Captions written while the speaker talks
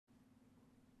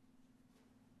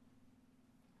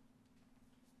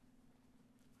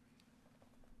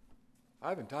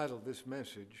I've entitled this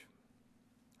message,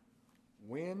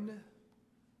 When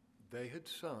They Had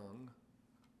Sung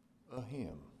a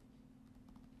Hymn.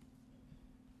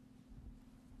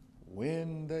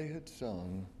 When they had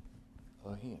sung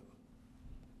a hymn.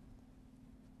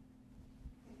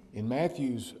 In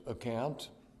Matthew's account,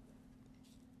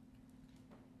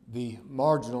 the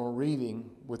marginal reading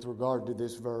with regard to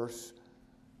this verse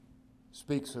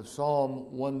speaks of Psalm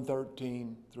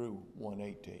 113 through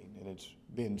 118. And it's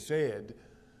been said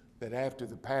that after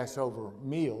the Passover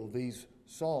meal, these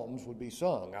psalms would be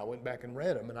sung. I went back and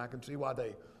read them, and I can see why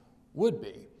they would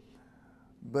be.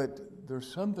 But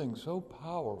there's something so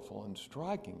powerful and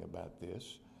striking about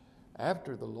this.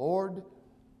 After the Lord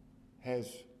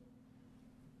has,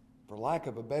 for lack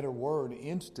of a better word,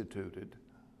 instituted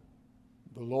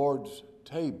the Lord's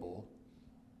table,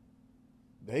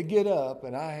 they get up,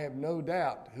 and I have no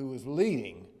doubt who is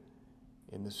leading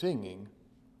in the singing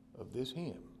of this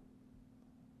hymn.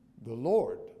 The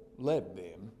Lord led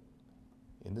them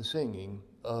in the singing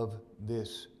of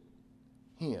this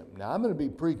hymn. Now, I'm going to be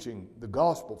preaching the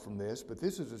gospel from this, but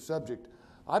this is a subject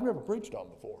I've never preached on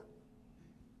before.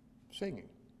 Singing.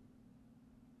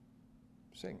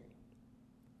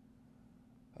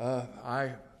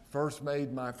 I first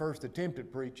made my first attempt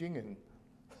at preaching in,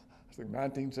 I think,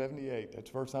 1978. That's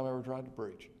the first time I ever tried to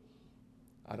preach.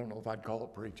 I don't know if I'd call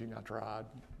it preaching. I tried.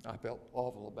 I felt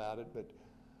awful about it, but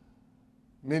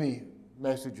many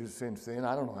messages since then.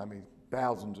 I don't know how many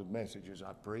thousands of messages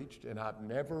I've preached, and I've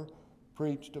never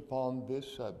preached upon this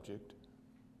subject,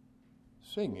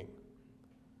 singing.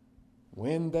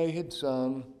 When they had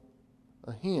sung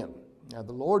a hymn. Now,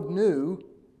 the Lord knew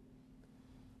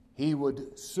he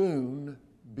would soon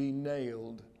be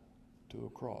nailed to a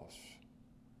cross.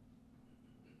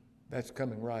 That's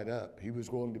coming right up. He was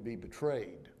going to be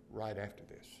betrayed right after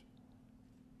this.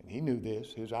 And he knew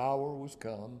this. His hour was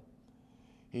come.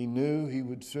 He knew he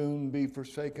would soon be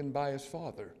forsaken by his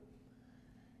Father.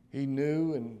 He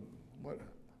knew, and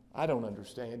I don't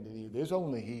understand any of this,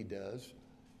 only he does.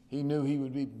 He knew he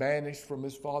would be banished from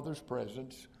his Father's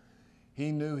presence.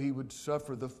 He knew he would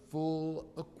suffer the full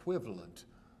equivalent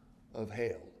of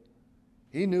hell.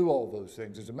 He knew all those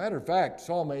things. As a matter of fact,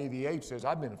 Psalm 88 says,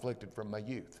 I've been afflicted from my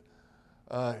youth.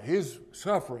 His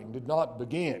suffering did not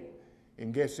begin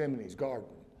in Gethsemane's garden.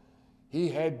 He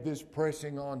had this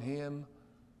pressing on him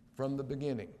from the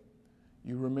beginning.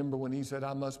 You remember when he said,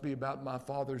 I must be about my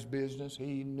Father's business?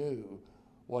 He knew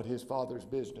what his Father's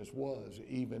business was,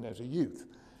 even as a youth.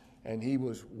 And he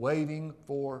was waiting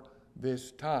for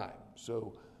this time.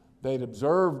 So they'd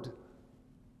observed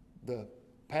the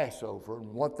Passover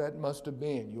and what that must have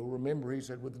been. You'll remember he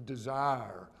said, with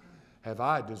desire have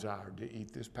I desired to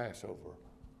eat this Passover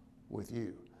with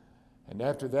you. And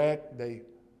after that, they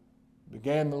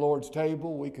began the Lord's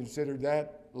table. We considered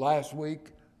that last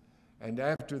week. And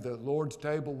after the Lord's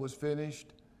table was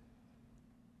finished,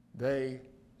 they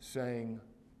sang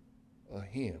a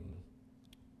hymn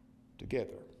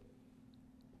together.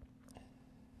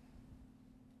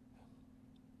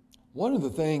 One of the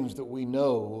things that we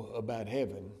know about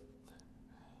heaven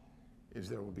is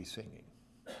there will be singing.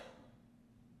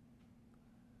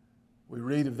 We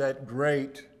read of that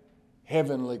great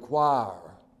heavenly choir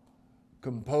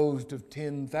composed of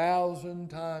 10,000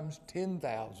 times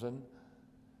 10,000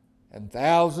 and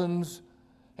thousands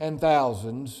and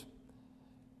thousands.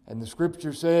 And the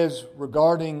scripture says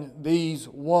regarding these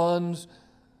ones,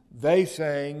 they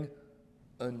sang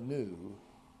a new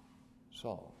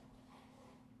song.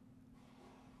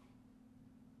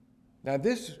 Now,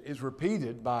 this is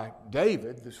repeated by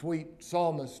David, the sweet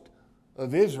psalmist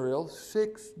of Israel,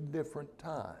 6 different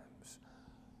times.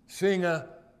 Sing a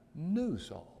new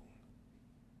song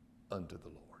unto the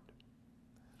Lord.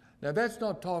 Now, that's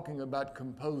not talking about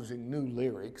composing new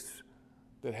lyrics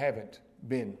that haven't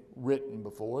been written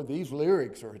before. These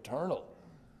lyrics are eternal.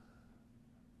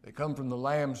 They come from the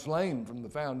Lamb slain from the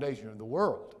foundation of the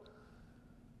world.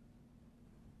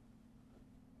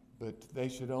 But they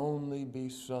should only be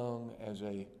sung as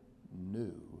a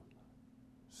new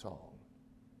song.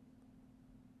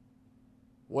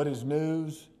 What is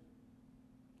news?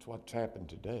 It's what's happened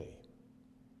today.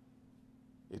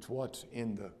 It's what's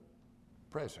in the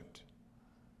present.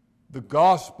 The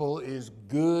gospel is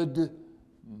good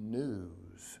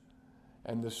news.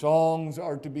 And the songs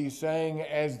are to be sang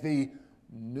as the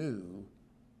new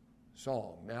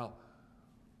song. Now,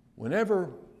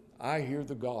 whenever I hear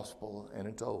the gospel and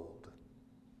it's old,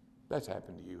 that's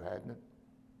happened to you, hasn't it?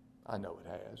 I know it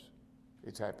has.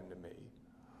 It's happened to me.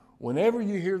 Whenever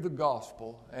you hear the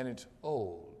gospel and it's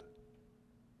old,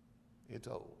 it's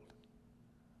old.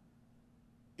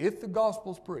 If the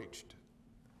gospel's preached,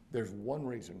 there's one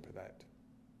reason for that.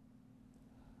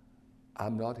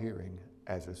 I'm not hearing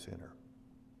as a sinner.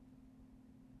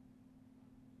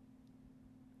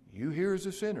 You hear as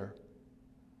a sinner,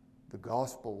 the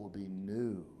gospel will be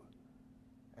new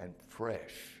and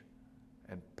fresh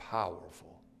and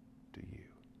powerful to you.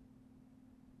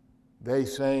 They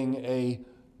sang a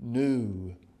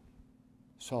new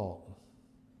song,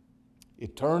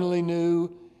 eternally new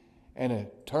and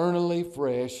eternally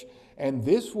fresh, and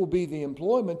this will be the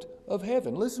employment of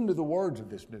heaven. Listen to the words of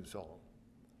this new song.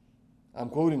 I'm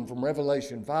quoting from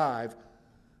Revelation 5,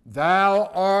 "Thou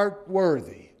art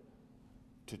worthy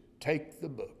to take the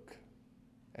book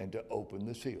and to open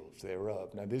the seals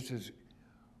thereof." Now this is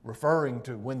referring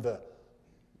to when the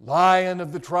Lion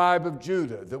of the tribe of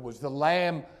Judah, that was the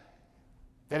Lamb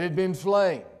that had been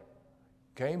slain,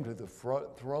 came to the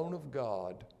throne of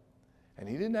God, and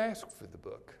he didn't ask for the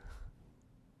book.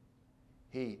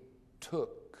 He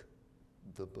took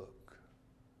the book.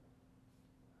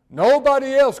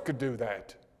 Nobody else could do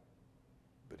that,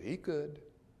 but he could.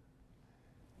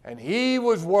 And he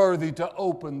was worthy to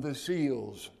open the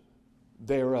seals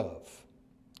thereof.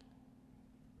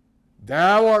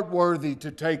 Thou art worthy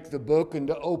to take the book and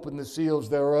to open the seals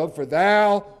thereof, for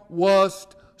thou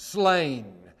wast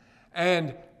slain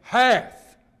and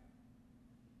hath,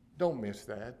 don't miss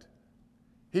that,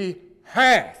 he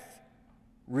hath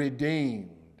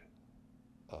redeemed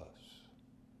us.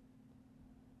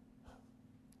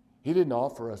 He didn't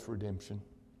offer us redemption.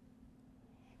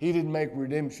 He didn't make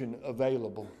redemption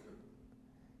available.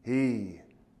 He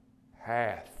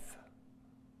hath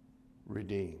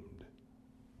redeemed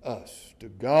us to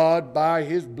God by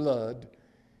his blood.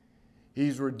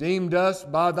 He's redeemed us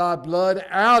by thy blood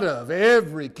out of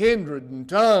every kindred and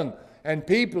tongue and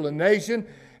people and nation,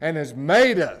 and has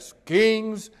made us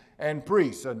kings and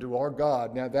priests unto our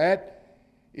God. Now that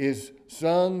is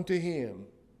sung to him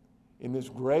in this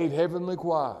great heavenly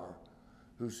choir,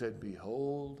 who said,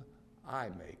 "Behold, I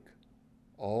make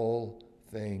all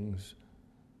things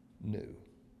new."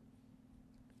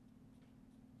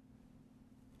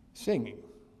 Singing.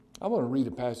 I want to read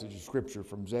a passage of Scripture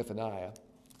from Zephaniah,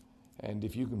 and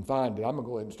if you can find it, I'm going to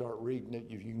go ahead and start reading it.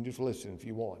 You can just listen if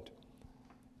you want.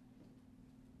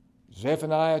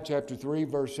 Zephaniah chapter 3,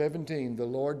 verse 17, "The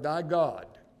Lord thy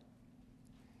God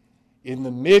in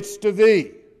the midst of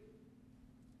thee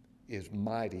is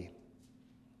mighty."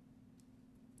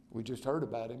 We just heard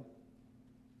about him.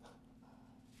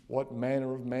 "What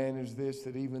manner of man is this,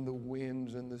 that even the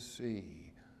winds and the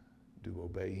sea do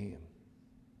obey him?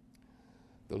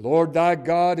 The Lord thy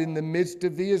God in the midst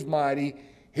of thee is mighty.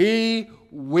 He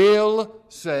will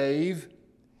save.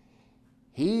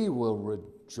 He will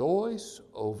rejoice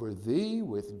over thee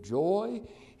with joy.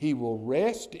 He will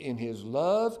rest in his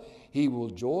love. He will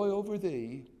joy over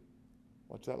thee."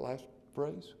 What's that last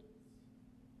phrase?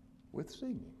 "With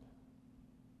singing."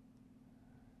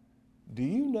 Do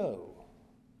you know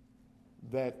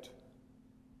that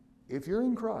if you're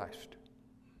in Christ,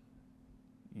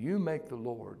 you make the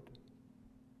Lord,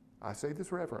 I say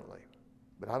this reverently,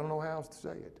 but I don't know how else to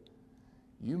say it,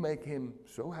 you make him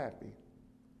so happy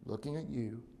looking at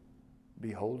you,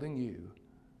 beholding you,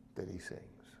 that he sings.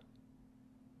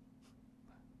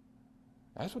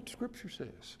 That's what the Scripture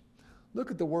says.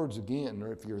 Look at the words again,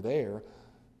 or if you're there.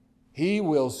 "He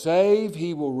will save,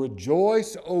 he will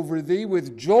rejoice over thee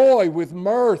with joy, with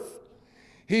mirth.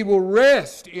 He will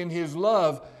rest in his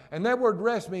love." And that word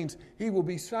rest means he will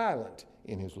be silent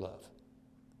in his love.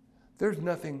 There's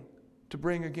nothing to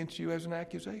bring against you as an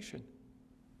accusation.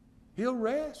 He'll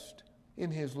rest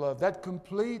in his love, that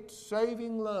complete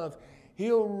saving love.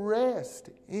 He'll rest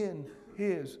in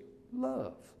his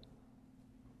love.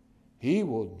 He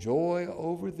will joy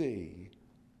over thee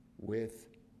with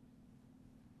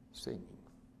singing.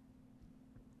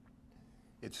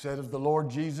 It said of the Lord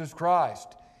Jesus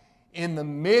Christ, "In the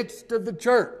midst of the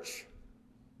church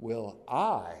will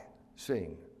I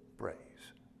sing praise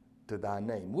to thy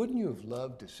name." Wouldn't you have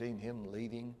loved to seen him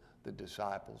leading the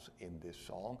disciples in this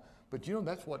song? But you know,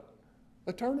 that's what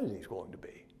eternity is going to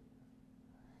be.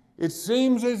 It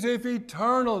seems as if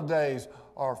eternal days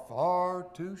are far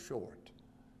too short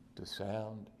to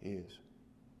sound his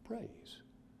praise.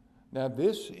 Now,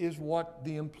 this is what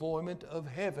the employment of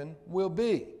heaven will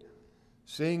be,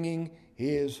 singing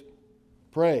his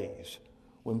praise.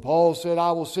 When Paul said,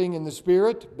 "I will sing in the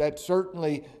Spirit," that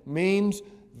certainly means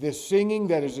this singing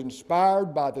that is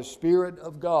inspired by the Spirit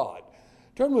of God.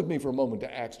 Turn with me for a moment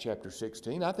to Acts chapter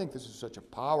 16. I think this is such a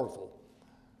powerful,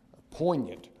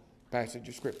 poignant passage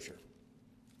of Scripture.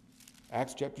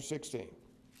 Acts chapter 16.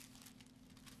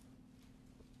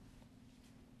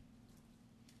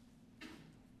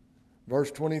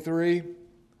 Verse 23,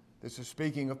 this is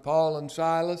speaking of Paul and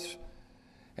Silas.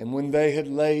 And when they had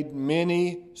laid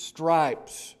many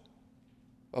stripes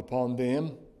upon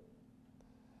them,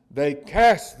 they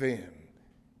cast them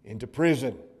into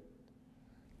prison,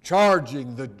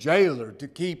 charging the jailer to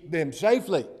keep them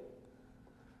safely,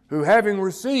 who, having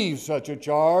received such a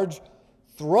charge,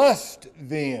 thrust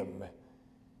them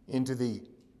into the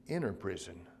inner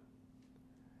prison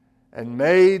and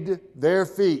made their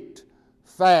feet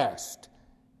fast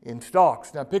in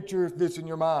stocks. Now picture this in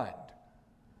your mind.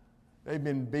 They've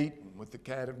been beaten with the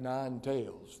cat of nine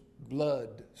tails,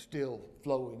 blood still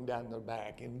flowing down their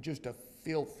back, in just a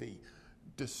filthy,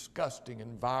 disgusting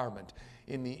environment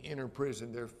in the inner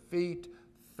prison. Their feet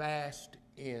fast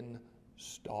in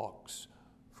stocks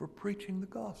for preaching the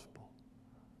gospel.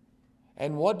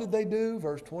 And what did they do?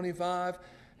 Verse 25,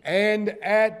 and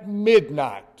at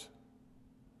midnight,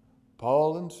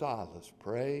 Paul and Silas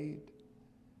prayed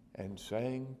and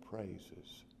sang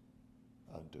praises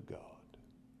unto God.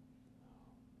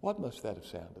 What must that have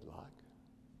sounded like?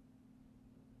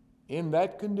 In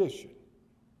that condition,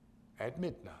 at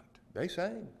midnight, they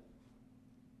sang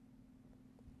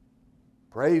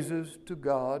praises to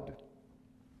God,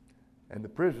 and the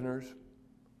prisoners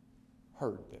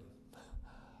heard them.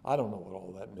 I don't know what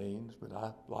all that means, but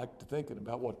I like to thinking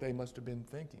about what they must have been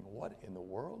thinking. What in the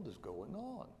world is going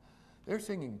on? They're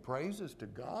singing praises to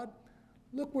God.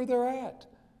 Look where they're at.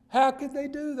 How could they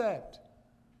do that?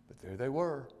 But there they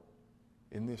were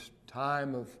in this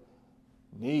time of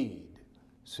need,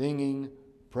 singing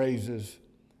praises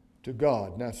to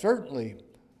God. Now, certainly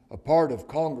a part of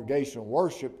congregational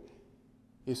worship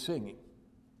is singing.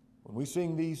 When we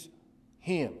sing these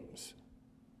hymns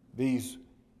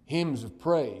of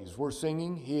praise, we're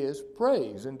singing His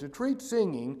praise. And to treat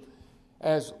singing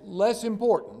as less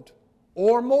important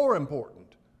or more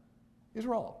important is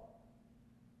wrong.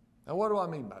 Now, what do I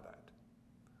mean by that?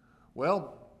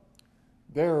 Well,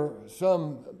 there are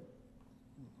some,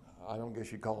 I don't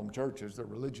guess you call them churches, they're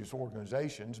religious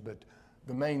organizations, but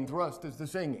the main thrust is the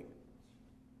singing.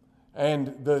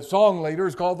 And the song leader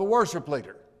is called the worship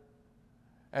leader.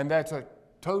 And that's a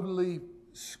totally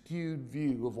skewed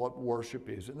view of what worship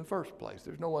is in the first place.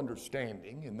 There's no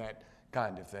understanding in that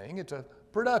kind of thing. It's a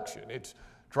production. It's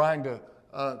trying to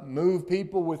move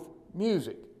people with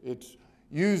music. It's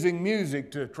using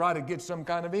music to try to get some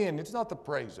kind of end. It's not the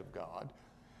praise of God.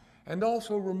 And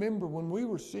also remember, when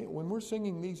we're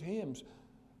singing these hymns,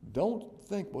 don't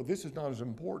think, well, this is not as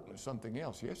important as something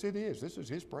else. Yes, it is. This is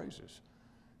His praises.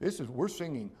 We're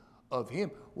singing of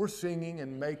Him. We're singing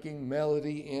and making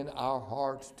melody in our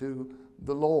hearts to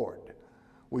the Lord.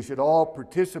 We should all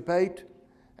participate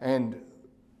and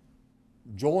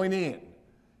join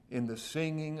in the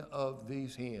singing of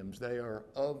these hymns. They are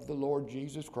of the Lord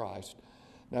Jesus Christ.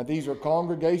 Now, these are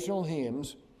congregational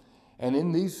hymns, and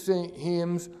in these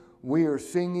hymns, we are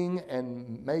singing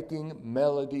and making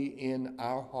melody in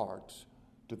our hearts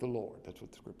to the Lord. That's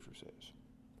what the Scripture says.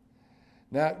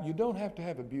 Now, you don't have to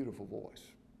have a beautiful voice.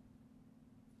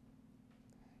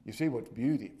 You see, what's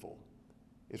beautiful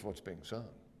is what's being sung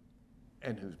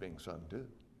and who's being sung to.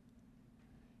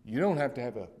 You don't have to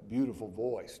have a beautiful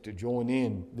voice to join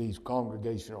in these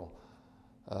congregational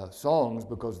songs,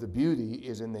 because the beauty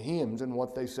is in the hymns and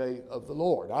what they say of the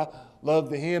Lord. I love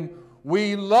the hymn,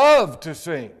 "We love to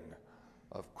sing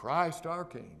of Christ our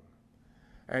King,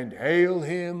 and hail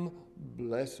Him,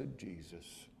 blessed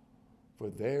Jesus, for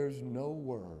there's no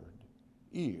word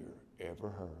ear ever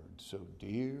heard so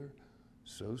dear,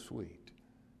 so sweet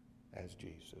as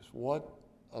Jesus." What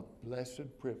a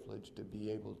blessed privilege to be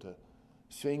able to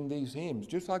sing these hymns,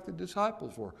 just like the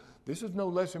disciples were. This is no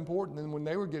less important than when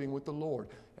they were getting with the Lord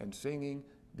and singing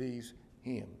these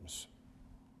hymns.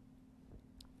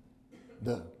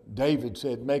 David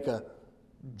said, "Make a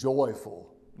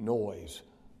joyful noise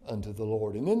unto the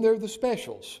Lord." And then there are the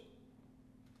specials.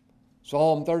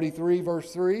 Psalm 33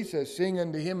 verse 3 says, "Sing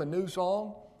unto Him a new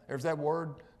song." There's that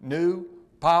word, new,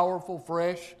 powerful,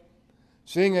 fresh.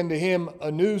 "Sing unto Him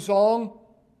a new song.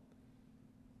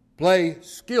 Play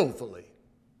skillfully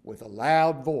with a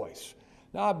loud voice."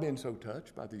 Now, I've been so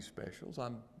touched by these specials.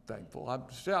 I'm thankful. I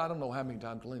don't know how many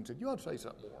times Lynn said, "You ought to say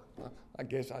something more." I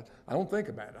guess I don't think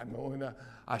about it. I'm going,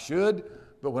 I should,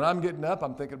 but when I'm getting up,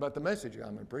 I'm thinking about the message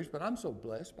I'm going to preach. But I'm so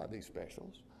blessed by these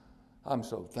specials. I'm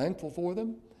so thankful for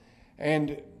them.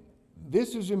 And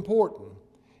this is important.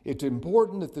 It's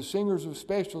important that the singers of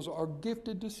specials are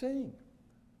gifted to sing.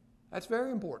 That's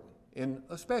very important in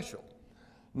a special.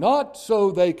 Not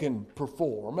so they can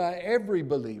perform. Every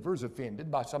believer is offended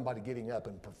by somebody getting up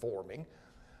and performing.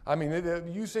 I mean,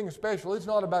 you sing a special, it's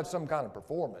not about some kind of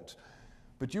performance.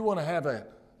 But you want to have a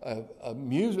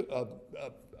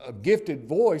gifted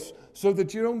voice so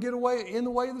that you don't get in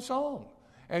the way of the song.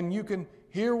 and you can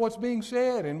hear what's being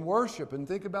said and worship and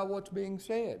think about what's being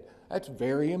said. That's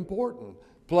very important.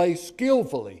 Play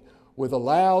skillfully with a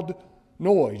loud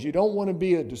noise. You don't want to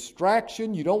be a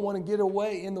distraction. You don't want to get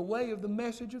away in the way of the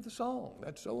message of the song.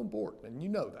 That's so important, and you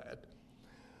know that.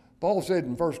 Paul said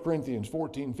in 1 Corinthians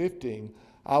 14:15,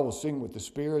 I will sing with the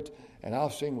Spirit, and I'll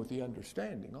sing with the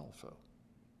understanding also.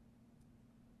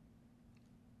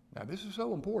 Now, this is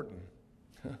so important.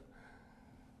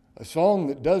 A song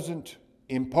that doesn't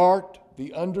impart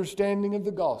the understanding of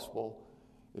the gospel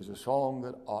is a song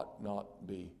that ought not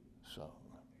be sung.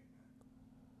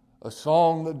 A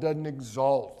song that doesn't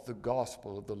exalt the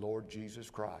gospel of the Lord Jesus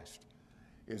Christ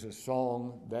is a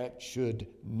song that should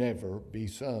never be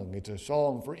sung. It's a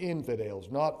song for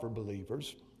infidels, not for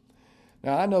believers.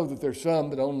 Now, I know that there's some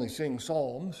that only sing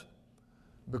psalms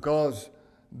because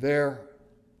there's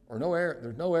no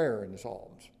error in the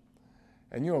psalms.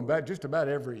 And just about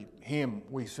every hymn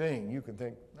we sing, you can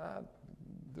think,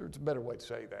 there's a better way to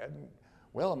say that.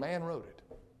 Well, a man wrote it.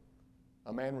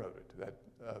 A man wrote it.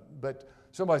 But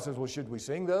somebody says, well, should we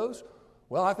sing those?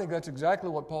 Well, I think that's exactly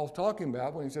what Paul's talking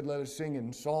about when he said, let us sing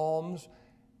in psalms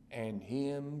and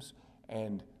hymns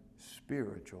and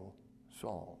spiritual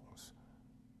songs.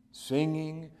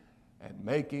 Singing and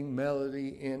making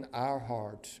melody in our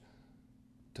hearts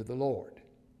to the Lord.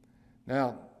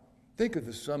 Now, think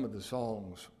of some of the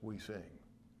songs we sing.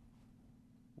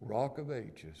 Rock of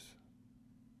Ages,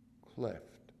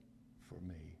 cleft for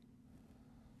me.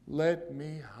 Let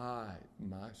me hide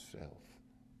myself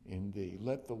in thee.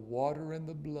 Let the water and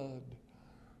the blood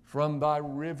from thy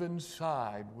riven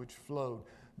side which flowed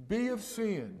be of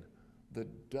sin the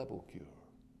double cure.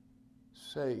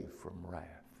 Save from wrath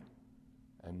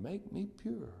and make me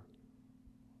pure.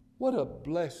 What a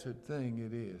blessed thing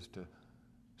it is to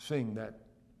sing that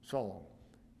song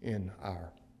in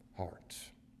our hearts.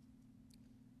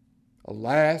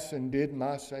 Alas, and did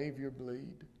my Savior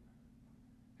bleed?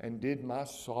 And did my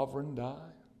sovereign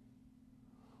die?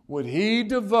 Would he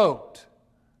devote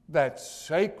that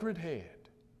sacred head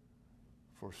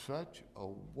for such a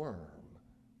worm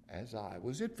as I?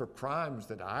 Was it for crimes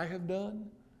that I have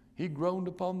done? He groaned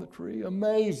upon the tree.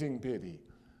 Amazing pity,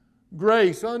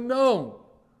 grace unknown,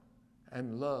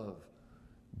 and love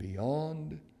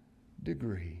beyond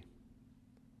degree.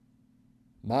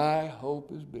 My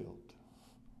hope is built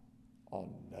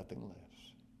on nothing less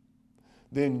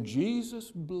than Jesus'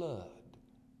 blood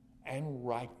and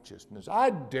righteousness. I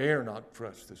dare not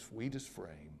trust the sweetest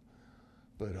frame,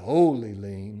 but wholly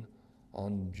lean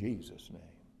on Jesus' name.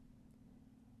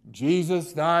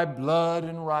 Jesus, thy blood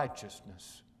and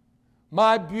righteousness,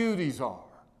 my beauties are,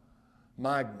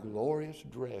 my glorious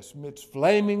dress, midst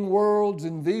flaming worlds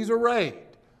in these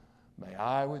arrayed, may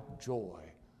I with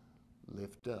joy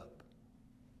lift up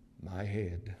my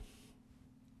head.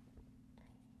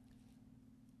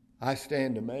 I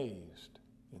stand amazed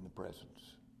in the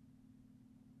presence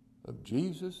of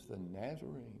Jesus the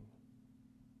Nazarene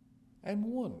and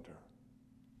wonder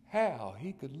how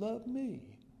he could love me,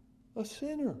 a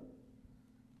sinner,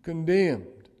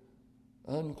 condemned,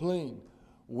 unclean,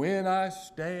 when I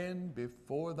stand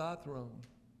before thy throne,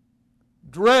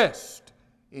 dressed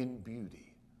in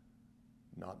beauty,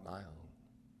 not my own.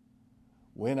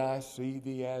 When I see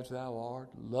thee as thou art,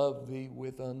 love thee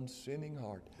with unsinning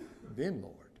heart, then,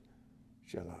 Lord,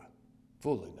 shall I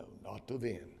fully know, not till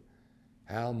then,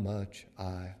 how much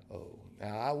I owe.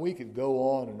 Now, we could go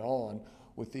on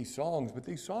with these songs, but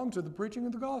these songs are the preaching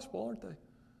of the gospel, aren't they?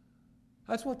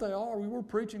 That's what they are. We were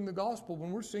preaching the gospel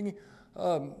when we're singing,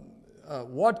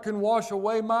 what can wash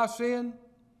away my sin?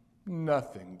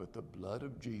 Nothing but the blood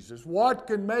of Jesus. What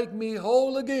can make me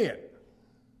whole again?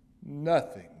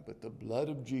 Nothing but the blood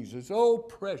of Jesus. Oh,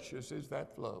 precious is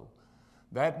that flow.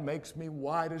 That makes me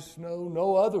white as snow.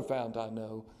 No other fount I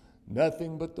know.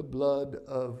 Nothing but the blood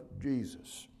of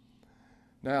Jesus.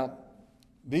 Now,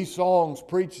 these songs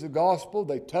preach the gospel.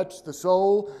 They touch the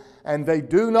soul. And they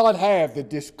do not have the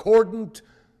discordant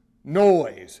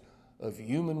noise of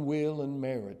human will and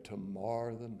merit to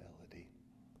mar the melody.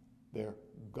 They're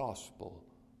gospel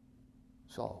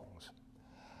songs.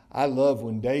 I love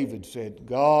when David said,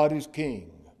 God is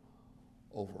king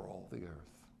over all the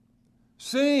earth.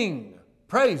 Sing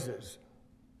praises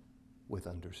with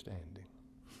understanding.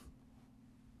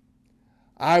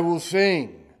 I will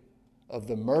sing of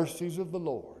the mercies of the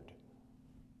Lord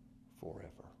forever.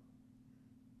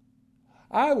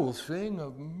 I will sing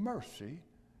of mercy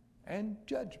and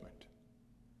judgment.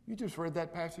 You just read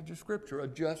that passage of Scripture, a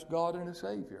just God and a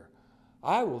Savior.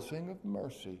 I will sing of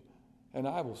mercy and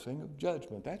I will sing of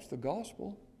judgment. That's the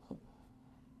gospel.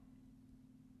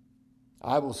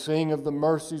 I will sing of the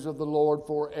mercies of the Lord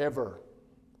forever.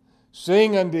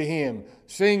 Sing unto him,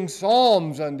 sing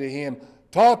psalms unto him,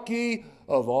 talk ye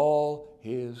of all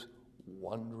his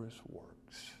wondrous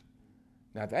works.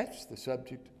 Now that's the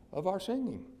subject of our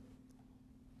singing.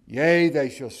 Yea, they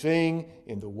shall sing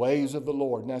in the ways of the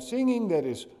Lord. Now singing that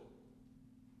is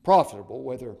profitable,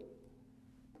 whether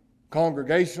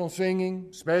congregational singing,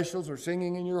 specials, or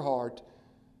singing in your heart,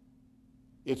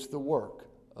 it's the work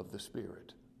of the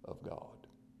Spirit of God.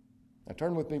 Now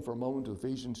turn with me for a moment to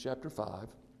Ephesians chapter 5.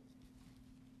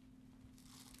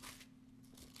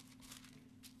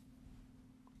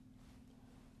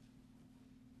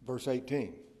 Verse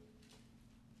 18.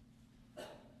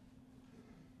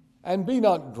 And be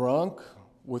not drunk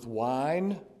with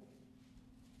wine,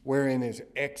 wherein is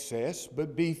excess,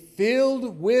 but be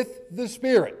filled with the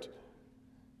Spirit.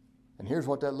 And here's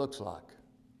what that looks like.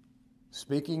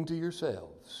 Speaking to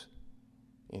yourselves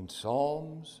in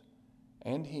psalms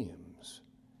and hymns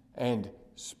and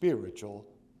spiritual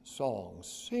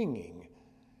songs, singing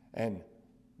and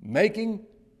making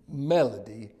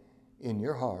melody in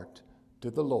your heart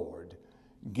to the Lord,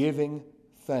 giving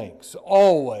thanks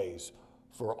always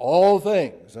for all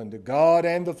things unto God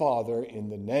and the Father in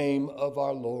the name of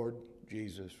our Lord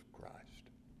Jesus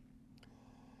Christ.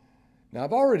 Now,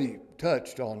 I've already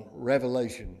touched on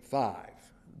Revelation 5.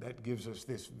 That gives us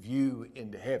this view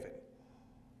into heaven.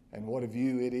 And what a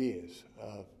view it is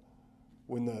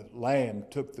when the Lamb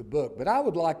took the book. But I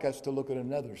would like us to look at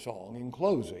another song in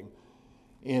closing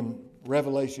in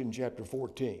Revelation chapter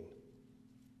 14.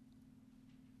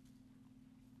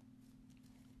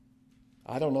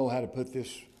 I don't know how to put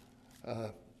this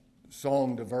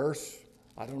song to verse.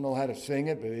 I don't know how to sing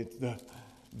it, but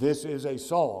this is a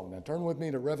song. Now turn with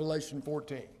me to Revelation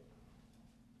 14.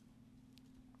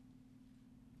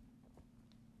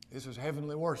 This is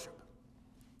heavenly worship.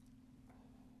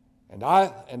 And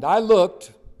I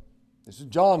looked, this is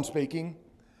John speaking,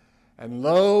 and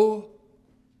lo,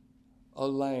 a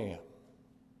lamb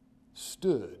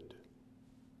stood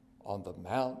on the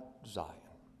Mount Zion.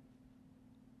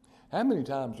 How many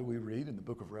times do we read in the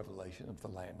book of Revelation of the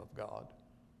Lamb of God?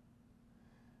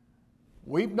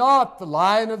 Weep not, the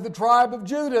Lion of the tribe of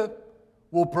Judah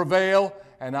will prevail.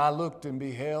 And I looked and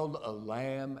beheld a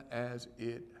lamb as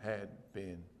it had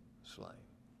been slain.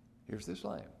 Here's this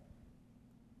lamb.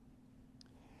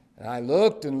 And I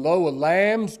looked, and lo, a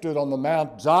lamb stood on the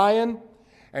Mount Zion,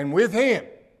 and with him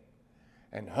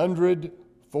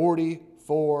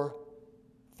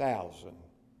 144,000,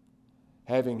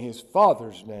 having his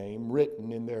Father's name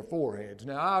written in their foreheads.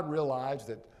 Now, I realize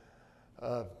that,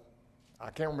 I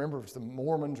can't remember if it's the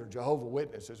Mormons or Jehovah's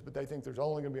Witnesses, but they think there's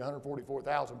only going to be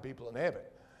 144,000 people in heaven.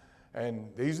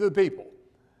 And these are the people.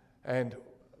 And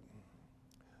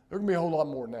there can be a whole lot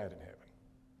more than that in heaven.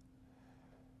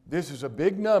 This is a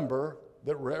big number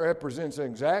that represents an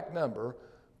exact number,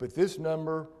 but this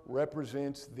number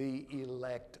represents the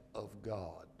elect of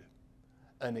God.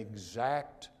 An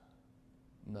exact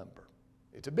number.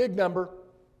 It's a big number,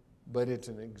 but it's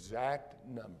an exact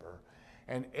number.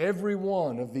 And every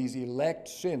one of these elect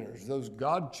sinners, those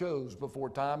God chose before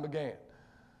time began.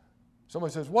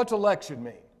 Somebody says, what's election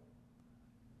mean?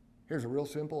 Here's a real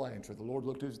simple answer. The Lord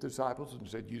looked at his disciples and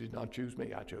said, you did not choose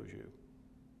me, I chose you.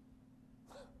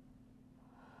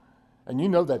 And you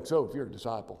know that's so if you're a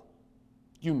disciple.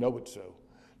 You know it's so.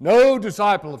 No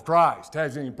disciple of Christ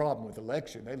has any problem with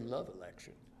election. They love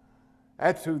election.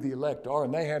 That's who the elect are.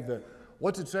 And they have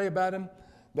what's it say about them?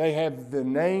 They have the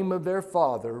name of their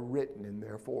Father written in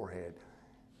their forehead.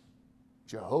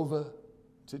 Jehovah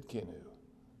Tzidkenu,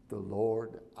 the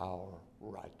Lord our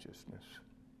righteousness.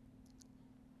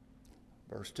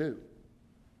 Verse 2.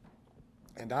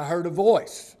 And I heard a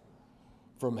voice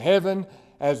from heaven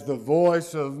as the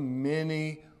voice of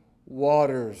many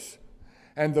waters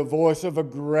and the voice of a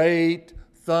great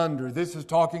thunder. This is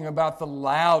talking about the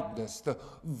loudness, the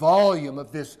volume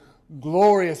of this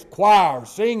glorious choir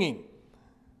singing.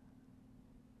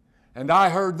 And I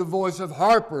heard the voice of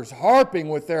harpers harping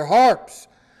with their harps,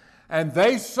 and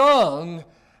they sung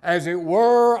as it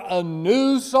were a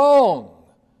new song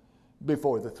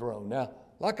before the throne. Now,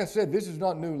 like I said, this is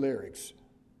not new lyrics.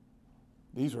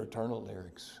 These are eternal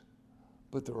lyrics.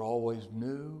 But they're always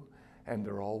new and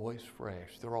they're always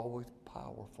fresh. They're always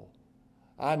powerful.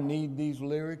 I need these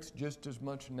lyrics just as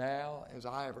much now as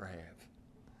I ever have.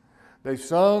 They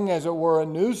sung as it were a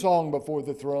new song before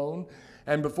the throne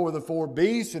and before the four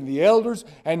beasts and the elders,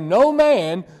 and no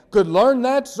man could learn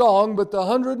that song but the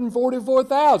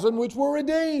 144,000 which were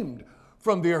redeemed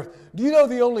from the earth. Do you know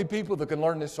the only people that can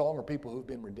learn this song are people who've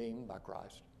been redeemed by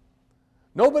Christ?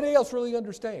 Nobody else really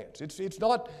understands. It's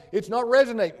not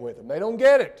resonating with them. They don't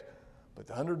get it. But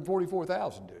the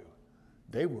 144,000 do.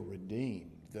 They were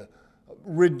redeemed.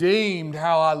 Redeemed,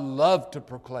 how I love to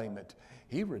proclaim it.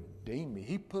 He redeemed me.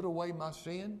 He put away my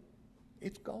sin.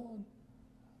 It's gone.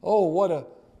 Oh, what a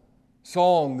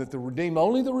song that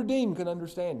only the redeemed can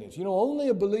understand this. Only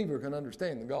a believer can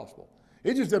understand the gospel.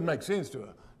 It just doesn't make sense to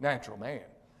a natural man.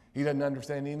 He doesn't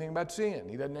understand anything about sin.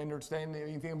 He doesn't understand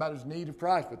anything about his need of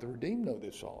Christ, but the redeemed know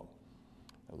this song.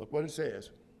 Now look what it says.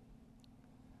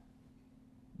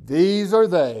 These are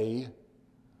they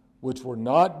which were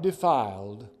not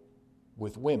defiled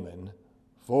with women,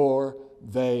 for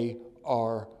they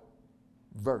are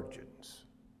virgins.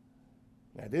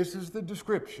 Now this is the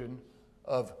description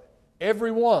of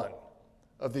every one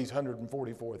of these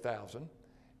 144,000,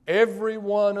 every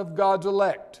one of God's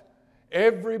elect,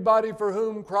 everybody for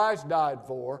whom Christ died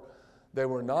for. They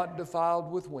were not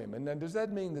defiled with women. Now does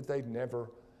that mean that they'd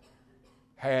never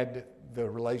had the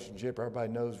relationship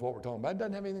everybody knows what we're talking about? It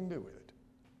doesn't have anything to do with it.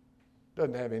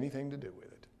 Doesn't have anything to do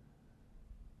with it.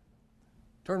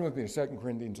 Turn with me to 2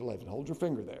 Corinthians 11. Hold your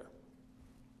finger there.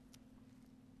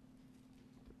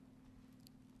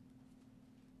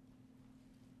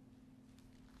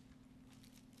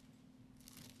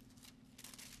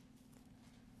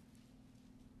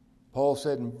 Paul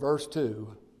said in verse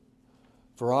 2,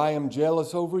 "For I am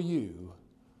jealous over you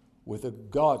with a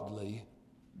godly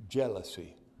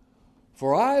jealousy.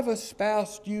 For I have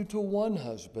espoused you to one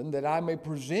husband, that I may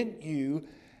present you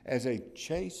as a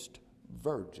chaste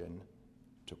virgin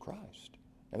to Christ."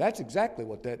 And that's exactly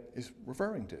what that is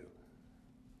referring to.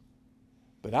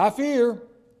 "But I fear,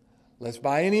 lest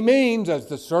by any means, as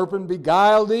the serpent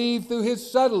beguiled Eve through his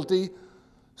subtlety,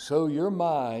 so your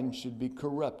mind should be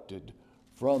corrupted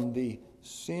from the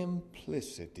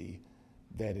simplicity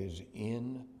that is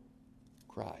in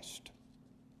Christ."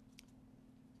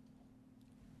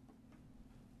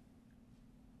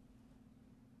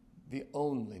 The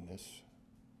onlyness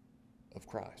of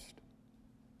Christ.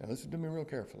 Now listen to me real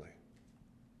carefully.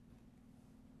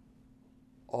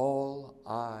 All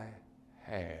I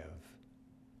have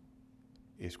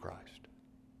is Christ.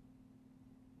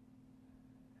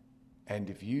 And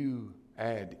if you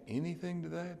add anything to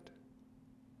that,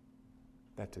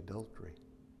 that's adultery.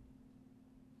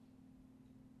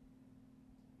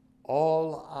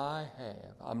 All I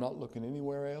have, I'm not looking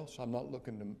anywhere else. I'm not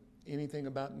looking to anything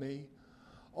about me.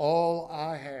 All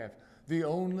I have, the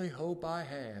only hope I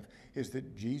have, is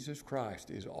that Jesus Christ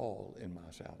is all in my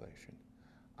salvation.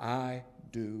 I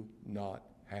do not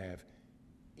have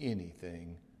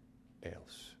anything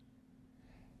else.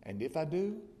 And if I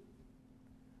do,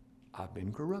 I've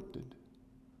been corrupted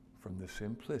from the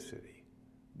simplicity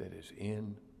that is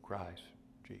in Christ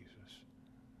Jesus.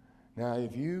 Now,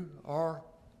 if you are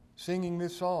singing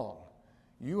this song,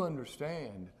 you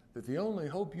understand that the only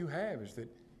hope you have is that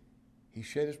He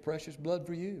shed His precious blood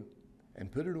for you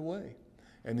and put it away.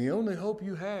 And the only hope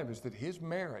you have is that His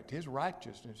merit, His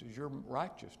righteousness is your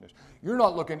righteousness. You're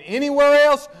not looking anywhere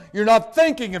else. You're not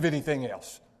thinking of anything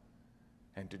else.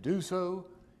 And to do so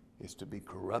is to be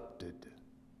corrupted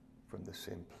from the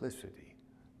simplicity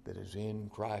that is in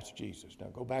Christ Jesus. Now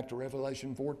go back to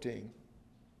Revelation 14,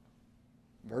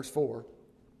 verse 4.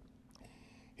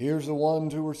 Here's the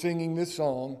ones who were singing this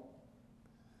song.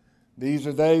 These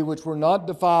are they which were not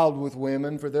defiled with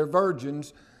women, for they're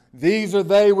virgins. These are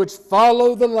they which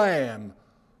follow the Lamb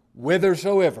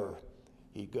whithersoever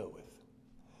He goeth.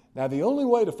 Now the only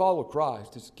way to follow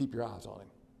Christ is to keep your eyes on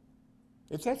Him.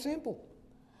 It's that simple.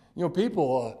 You know,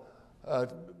 people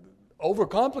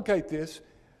overcomplicate this.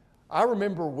 I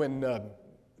remember when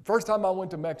first time I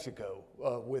went to Mexico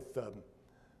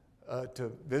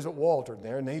to visit Walter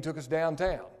there, and he took us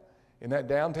downtown, in that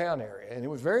downtown area. And it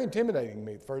was very intimidating to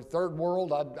me. For third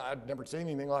world, I'd never seen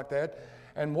anything like that.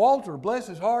 And Walter, bless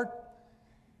his heart,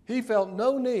 he felt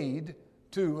no need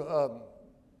to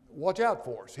watch out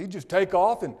for us. He'd just take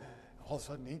off, and all of a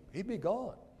sudden he'd be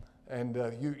gone. And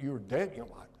you were dead. You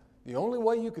know, the only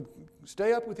way you could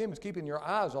stay up with Him is keeping your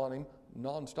eyes on Him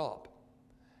nonstop.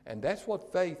 And that's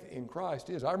what faith in Christ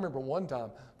is. I remember one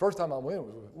time, first time I went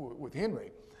was with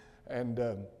Henry, and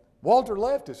Walter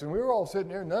left us, and we were all sitting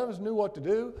there, and none of us knew what to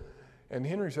do. And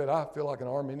Henry said, "I feel like an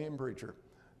Arminian preacher,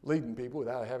 leading people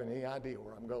without having any idea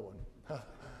where I'm going."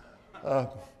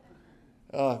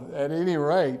 At any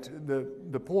rate,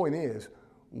 the point is,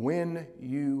 when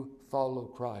you follow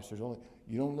Christ, you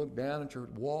don't look down at your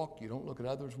walk, you don't look at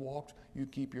others' walks, you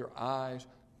keep your eyes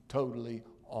totally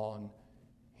on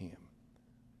Him.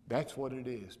 That's what it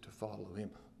is to follow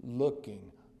Him,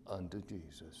 looking unto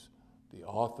Jesus, the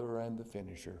author and the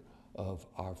finisher of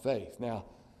our faith. Now,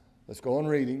 let's go on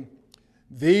reading.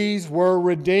 These were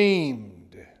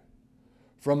redeemed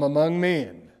from among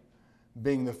men,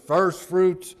 being the first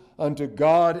fruits unto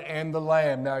God and the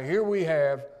Lamb. Now here we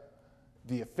have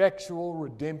the effectual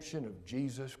redemption of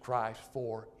Jesus Christ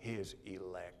for His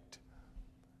elect.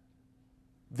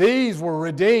 These were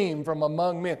redeemed from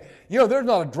among men. You know, there's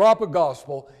not a drop of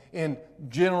gospel in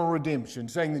general redemption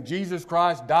saying that Jesus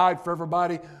Christ died for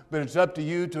everybody, but it's up to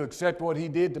you to accept what He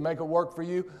did to make it work for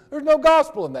you. There's no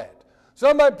gospel in that.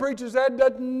 Somebody preaches that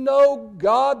doesn't know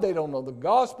God. They don't know the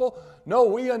gospel. No,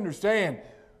 we understand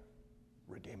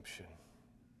redemption.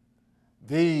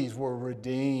 These were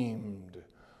redeemed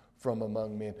from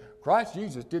among men. Christ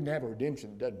Jesus didn't have a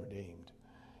redemption that doesn't redeemed.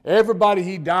 Everybody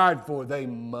He died for, they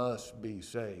must be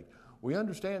saved. We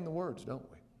understand the words, don't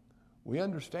we? We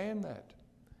understand that.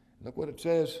 Look what it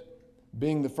says,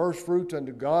 being the first fruits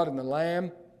unto God and the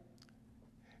Lamb,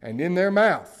 and in their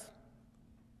mouth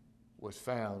was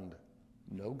found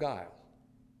no guile,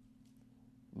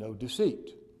 no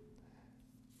deceit.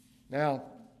 Now,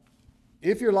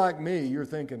 if you're like me, you're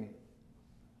thinking,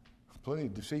 plenty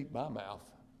of deceit in my mouth.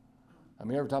 I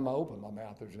mean, every time I open my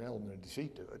mouth, there's an element of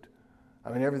deceit to it. I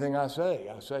mean, everything I say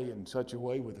in such a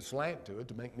way with a slant to it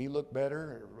to make me look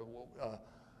better.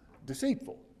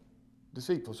 Deceitful.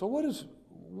 So what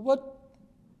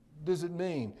does it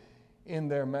mean? In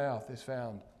their mouth is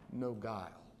found no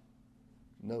guile,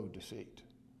 no deceit.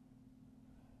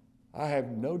 I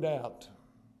have no doubt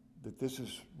that this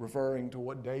is referring to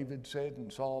what David said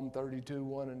in Psalm 32,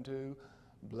 1 and 2.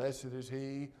 Blessed is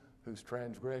he whose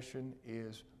transgression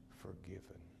is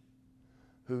forgiven,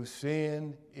 whose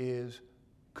sin is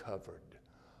covered.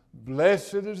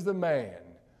 Blessed is the man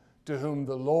to whom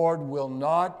the Lord will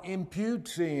not impute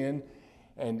sin,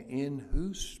 and in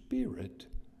whose spirit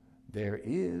there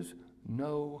is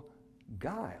no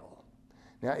guile.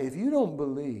 Now, if you don't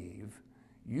believe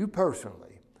you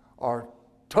personally are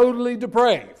totally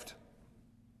depraved,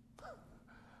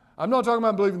 I'm not talking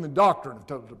about believing the doctrine of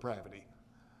total depravity.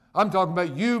 I'm talking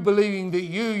about you believing that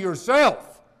you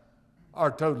yourself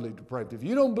are totally depraved. If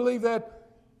you don't believe that,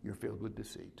 you're filled with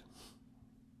deceit.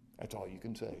 That's all you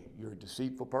can say. You're a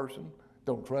deceitful person.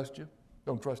 Don't trust you.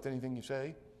 Don't trust anything you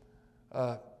say.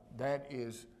 That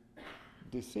is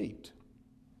deceit.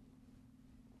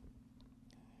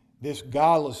 This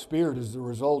guileless spirit is the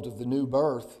result of the new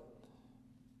birth.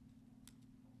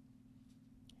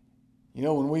 You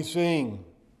know, when we sing,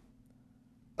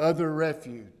 other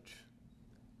refuge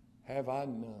have I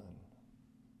none,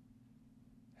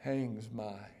 hangs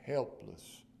my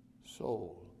helpless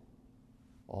soul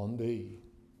on thee.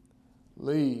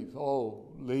 Leave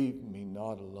me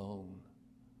not alone.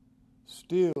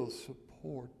 Still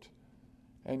support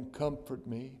and comfort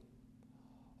me.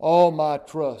 All my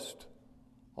trust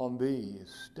on thee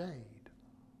is stayed.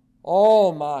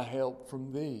 All my help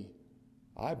from thee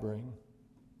I bring.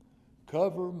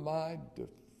 Cover my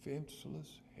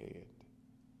defenseless head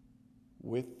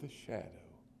with the shadow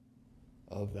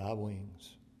of thy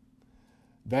wings.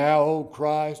 Thou, O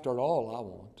Christ, art all I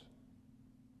want.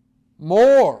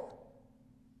 More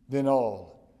than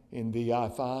all in thee I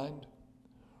find.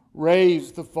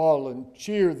 Raise the fallen,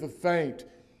 cheer the faint,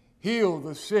 heal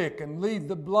the sick, and lead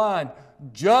the blind.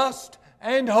 Just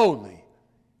and holy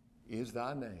is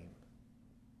thy name.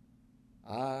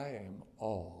 I am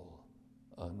all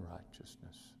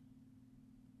unrighteousness.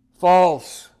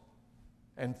 False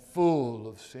and full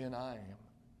of sin I am.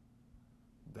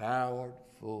 Thou art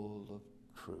full of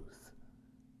truth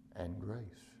and grace.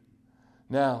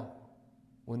 Now,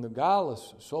 when the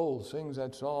guileless soul sings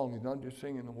that song, he's not just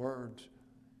singing the words,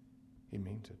 he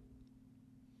means it.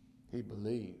 He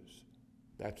believes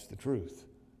that's the truth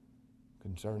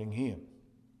concerning him.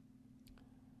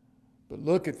 But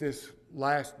look at this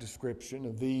last description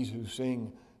of these who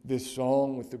sing this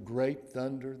song with the great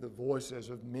thunder, the voice as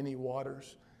of many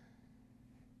waters.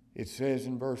 It says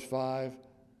in verse 5,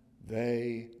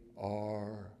 they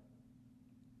are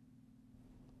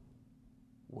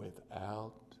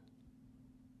without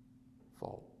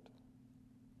fault.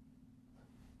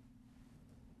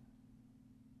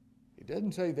 It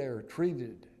doesn't say they are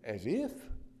treated as if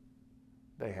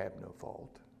they have no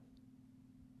fault.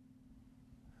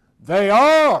 They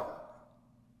are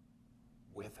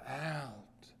without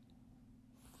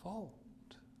fault.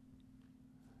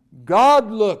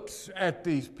 God looks at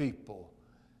these people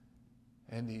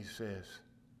and he says,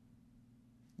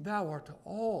 thou art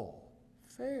all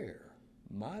fair,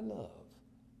 my love.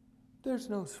 There's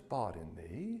no spot in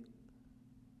thee.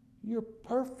 You're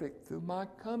perfect through my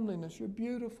comeliness. You're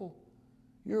beautiful.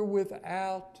 You're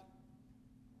without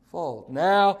fault.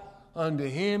 Now, unto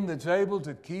him that's able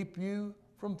to keep you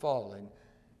from falling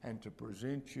and to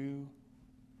present you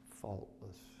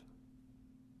faultless.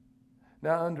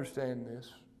 Now, understand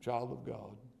this, child of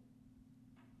God.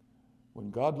 When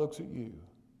God looks at you,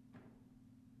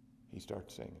 He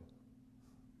starts singing.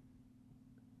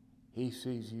 He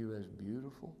sees you as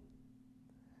beautiful,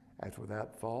 as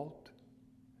without fault.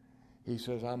 He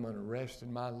says, I'm going to rest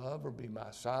in my love or be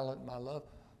silent in my love.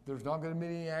 There's not going to be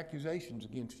any accusations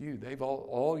against you. They've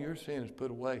all your sin is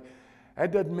put away.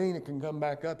 That doesn't mean it can come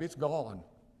back up. It's gone.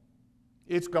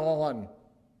 It's gone.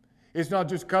 It's not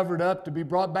just covered up to be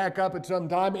brought back up at some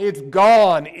time. It's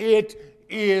gone. It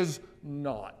is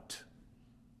not.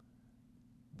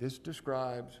 This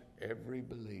describes every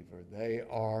believer. They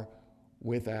are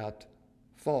without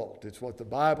fault. It's what the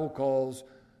Bible calls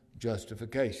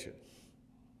justification.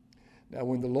 Now,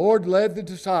 when the Lord led the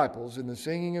disciples in the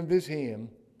singing of this hymn,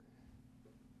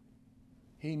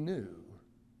 He knew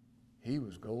He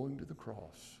was going to the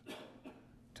cross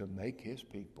to make His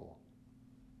people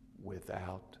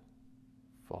without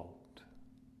fault.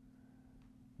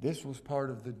 This was part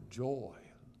of the joy,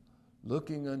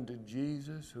 looking unto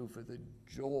Jesus, who for the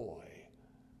joy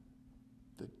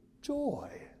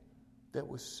that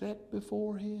was set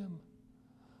before Him,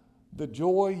 the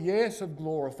joy, yes, of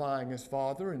glorifying His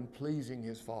Father and pleasing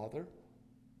His Father,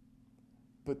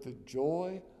 but the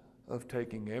joy of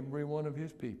taking every one of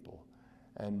His people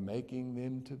and making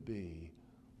them to be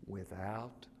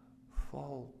without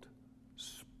fault,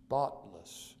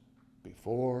 spotless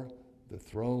before the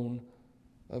throne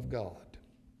of God.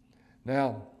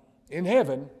 Now, in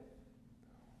heaven,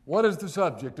 what is the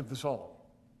subject of the song?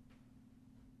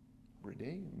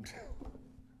 Redeemed.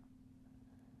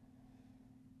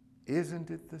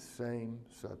 Isn't it the same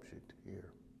subject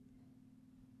here?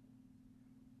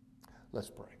 Let's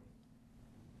pray.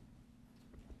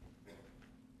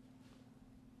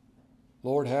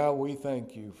 Lord, how we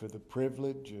thank You for the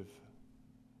privilege of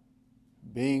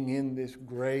being in this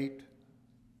great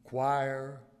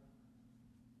choir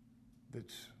that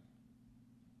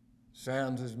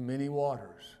sounds as many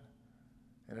waters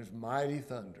and as mighty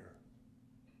thunder,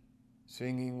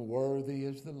 singing, worthy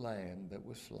is the Lamb that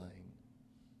was slain.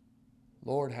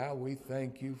 Lord, how we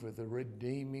thank You for the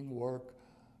redeeming work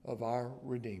of our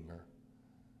Redeemer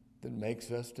that makes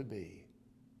us to be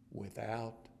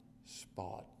without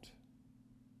spot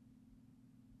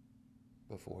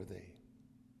before Thee.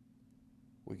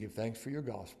 We give thanks for Your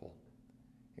gospel.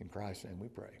 In Christ's name we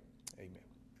pray. Amen.